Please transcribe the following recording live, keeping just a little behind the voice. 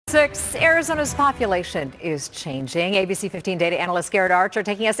Arizona's population is changing. ABC 15 data analyst Garrett Archer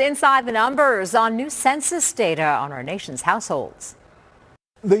taking us inside the numbers on new census data on our nation's households.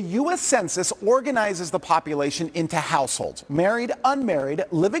 The U.S. Census organizes the population into households, married, unmarried,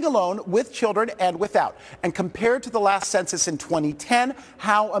 living alone, with children, and without. And compared to the last census in 2010,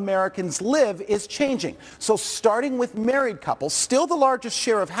 how Americans live is changing. So starting with married couples, still the largest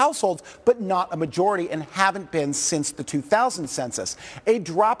share of households, but not a majority and haven't been since the 2000 census. A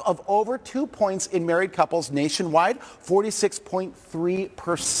drop of over 2 points in married couples nationwide,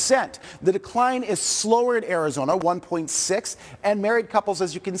 46.3%. The decline is slower in Arizona, 1.6, and married couples,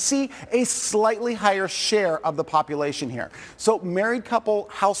 as you can see, a slightly higher share of the population here. So married couple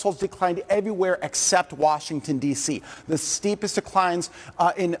households declined everywhere except Washington, D.C. The steepest declines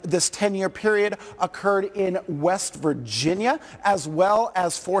in this 10-year period occurred in West Virginia, as well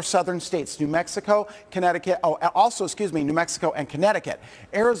as 4 southern states, New Mexico, Connecticut, New Mexico and Connecticut.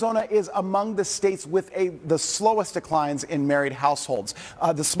 Arizona is among the states with the slowest declines in married households.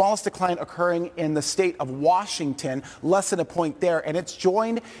 The smallest decline occurring in the state of Washington, less than a point there, and it's joined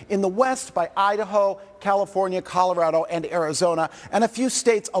in the west by Idaho, California, Colorado, and Arizona, and a few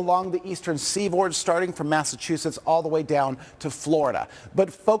states along the eastern seaboard, starting from Massachusetts all the way down to Florida.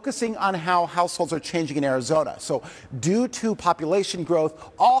 But focusing on how households are changing in Arizona. So due to population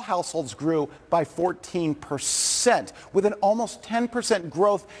growth, all households grew by 14%, with an almost 10%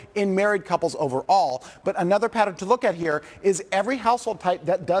 growth in married couples overall. But another pattern to look at here is every household type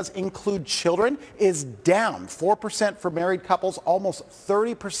that does include children is down 4% for married couples, almost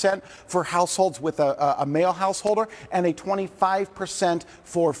 30% for households with a male householder, and a 25%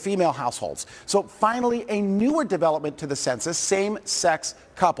 for female households. So finally, a newer development to the census, same-sex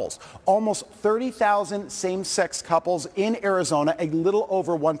couples. Almost 30,000 same-sex couples in Arizona, a little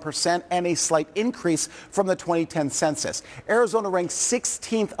over 1%, and a slight increase from the 2010 census. Arizona ranks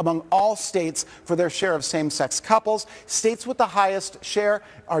 16th among all states for their share of same-sex couples. States with the highest share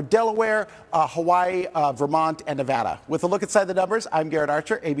are Delaware, Hawaii, Vermont, and Nevada. With a look inside the numbers, I'm Garrett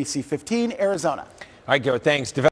Archer, ABC 15, Arizona. All right, Garrett, thanks.